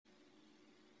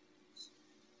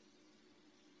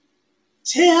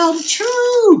Tell the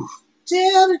truth.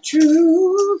 Tell the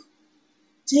truth.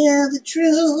 Tell the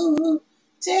truth.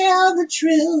 Tell the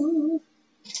truth.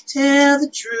 Tell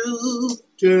the truth.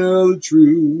 Tell the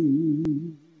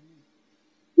truth.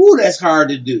 Ooh, that's hard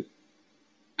to do.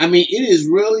 I mean, it is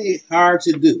really hard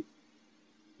to do.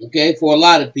 Okay, for a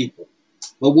lot of people.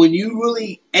 But when you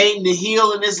really aim to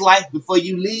heal in this life before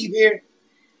you leave here,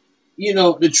 you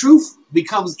know, the truth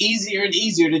becomes easier and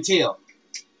easier to tell,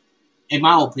 in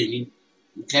my opinion.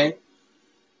 Okay?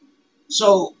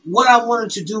 So what I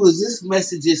wanted to do is this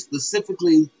message is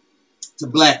specifically to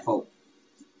black folk.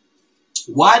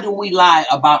 Why do we lie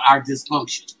about our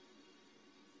dysfunction?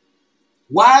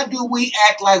 Why do we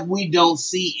act like we don't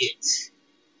see it?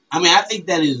 I mean, I think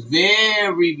that is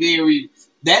very, very,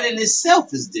 that in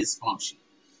itself is dysfunction.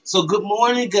 So good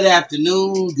morning, good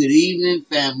afternoon, good evening,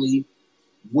 family.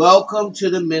 Welcome to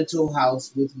the Mental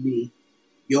House with me,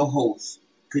 your host,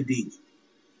 Khadijah.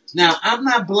 Now, I'm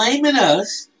not blaming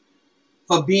us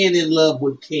for being in love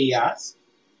with chaos.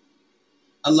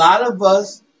 A lot of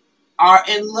us are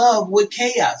in love with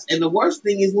chaos. And the worst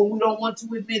thing is when we don't want to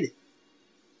admit it.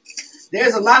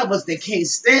 There's a lot of us that can't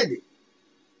stand it.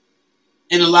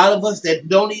 And a lot of us that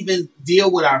don't even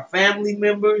deal with our family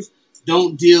members,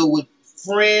 don't deal with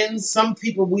friends. Some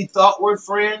people we thought were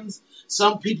friends.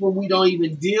 Some people we don't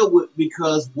even deal with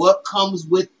because what comes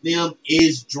with them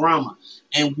is drama.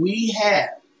 And we have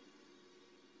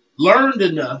learned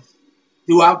enough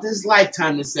throughout this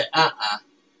lifetime to say, I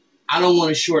don't want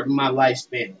to shorten my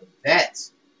lifespan with that.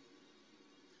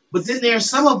 But then there are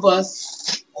some of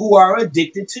us who are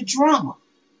addicted to drama.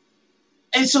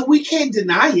 And so we can't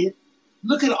deny it.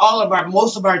 Look at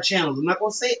most of our channels. I'm not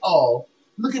going to say all.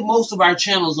 Look at most of our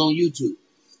channels on YouTube.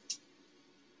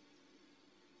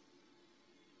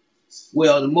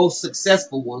 Well, the most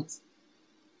successful ones.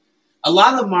 A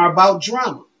lot of them are about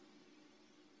drama.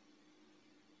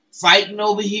 Fighting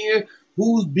over here,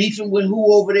 who's beefing with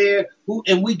who over there,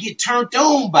 and we get turned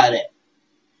on by that.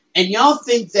 And y'all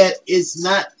think that it's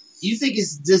not, you think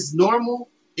it's just normal?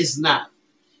 It's not.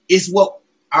 It's what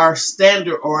our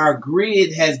standard or our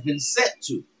grid has been set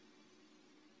to.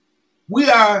 We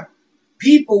are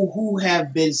people who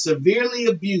have been severely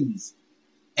abused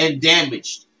and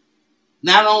damaged,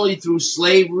 not only through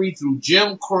slavery, through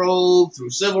Jim Crow,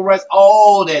 through civil rights,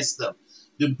 all that stuff.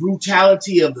 The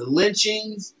brutality of the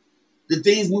lynchings, the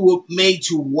things we were made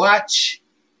to watch,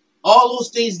 all those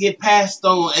things get passed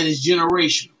on and it's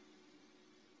generational.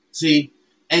 See?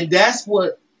 And that's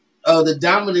what the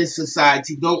dominant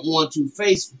society don't want to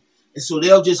face. And so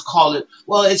they'll just call it,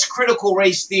 well, it's critical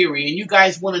race theory. And you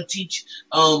guys want to teach,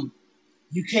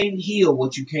 you can't heal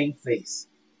what you can't face.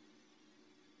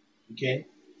 Okay?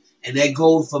 And that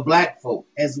goes for black folk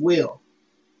as well.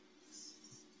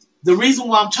 The reason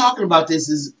why I'm talking about this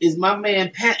is my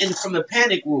man from the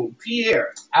Panic Room,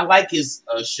 Pierre. I like his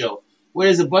show, where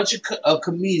there's a bunch of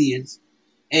comedians.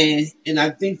 And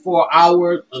I think for an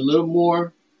hour, a little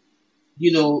more,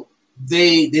 you know,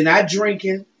 they're not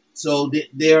drinking, so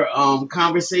their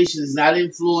conversation is not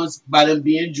influenced by them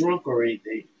being drunk or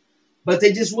anything. But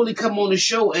they just really come on the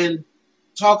show and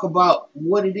talk about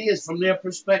what it is from their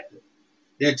perspective.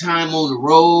 Their time on the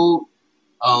road,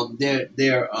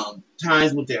 their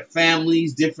times with their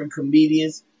families, different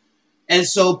comedians. And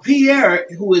so Pierre,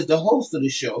 who is the host of the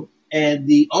show and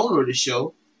the owner of the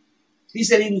show, he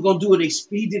said he was going to do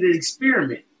he did an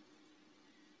experiment.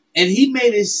 And he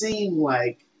made it seem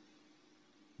like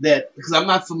that, because I'm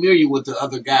not familiar with the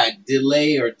other guy,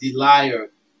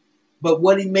 but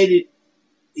what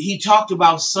he talked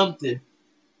about something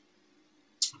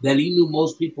that he knew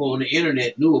most people on the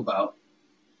internet knew about.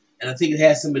 And I think it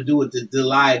has something to do with the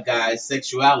Delay guy's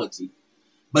sexuality.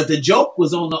 But the joke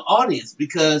was on the audience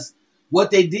because what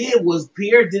they did was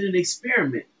Pierre did an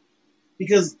experiment.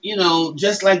 Because, you know,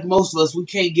 just like most of us, we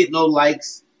can't get no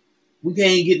likes. We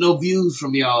can't get no views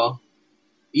from y'all.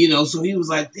 You know, so he was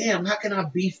like, damn, how can I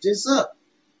beef this up?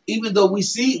 Even though we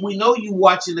know you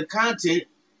watching the content,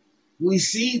 we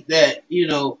see that, you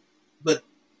know, but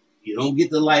you don't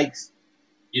get the likes.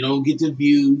 You don't get the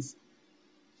views.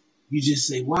 You just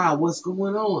say, wow, what's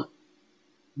going on?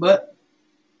 But,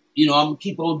 you know, I'm going to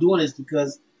keep on doing this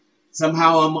because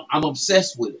somehow I'm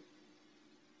obsessed with it.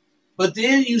 But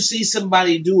then you see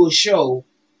somebody do a show,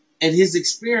 and his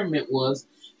experiment was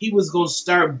he was going to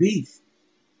start beef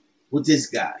with this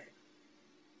guy.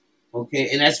 Okay,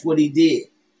 and that's what he did.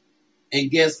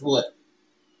 And guess what?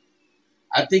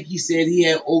 I think he said he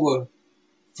had over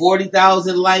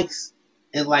 40,000 likes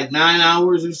in like 9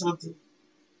 hours or something.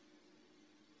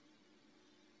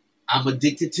 I'm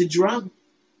addicted to drama.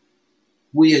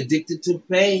 We addicted to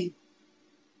pain.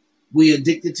 We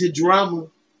addicted to drama.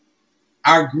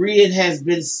 Our grid has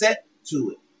been set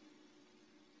to it.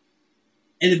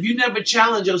 And if you never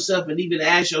challenge yourself and even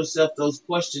ask yourself those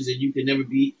questions, and you can never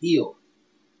be healed.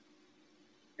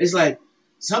 It's like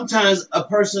sometimes a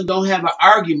person don't have an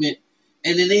argument,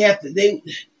 and then they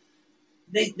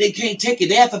can't take it.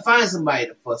 They have to find somebody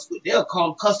to fuss with. They'll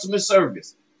call customer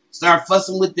service, start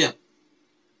fussing with them,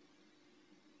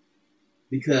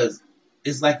 because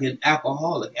it's like an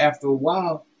alcoholic. After a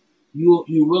while, you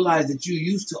realize that you're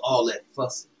used to all that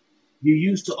fussing. You're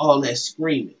used to all that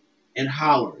screaming and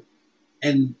hollering,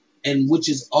 and which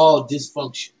is all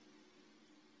dysfunction.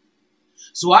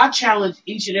 So I challenge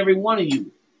each and every one of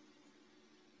you,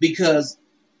 because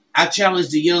I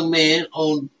challenged a young man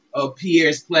on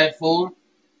Pierre's platform,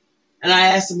 and I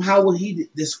asked him how would he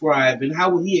describe and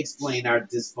how would he explain our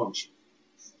dysfunction.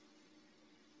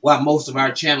 Why most of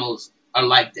our channels are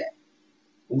like that.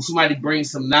 When somebody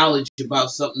brings some knowledge about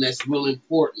something that's real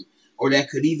important, or that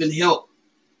could even help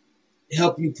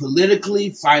you politically,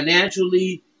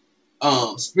 financially,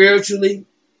 spiritually,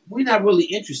 we're not really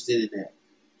interested in that.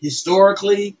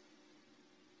 Historically,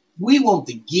 we want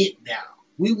the get down.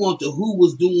 We want the who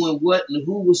was doing what and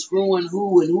who was screwing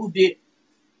who and who did.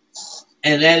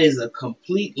 And that is a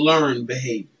complete learned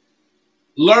behavior.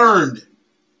 Learned.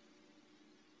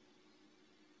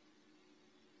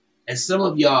 And some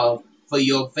of y'all, for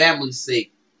your family's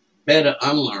sake, better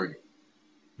unlearn it,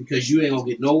 because you ain't gonna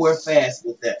get nowhere fast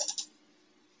with that.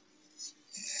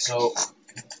 So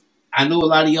I know a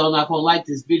lot of y'all not gonna like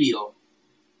this video,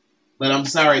 but I'm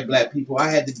sorry, black people. I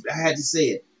had to say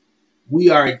it. We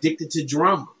are addicted to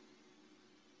drama,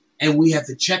 and we have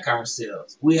to check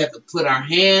ourselves. We have to put our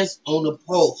hands on the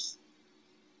pulse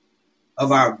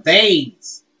of our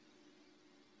veins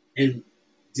and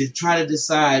to try to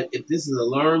decide if this is a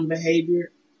learned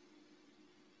behavior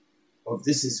or if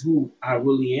this is who I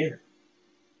really am.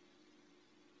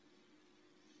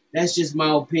 That's just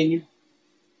my opinion.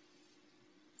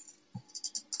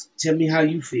 Tell me how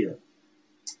you feel.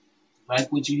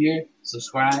 Like what you hear,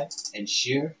 subscribe, and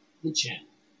share the channel.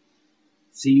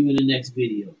 See you in the next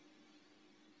video.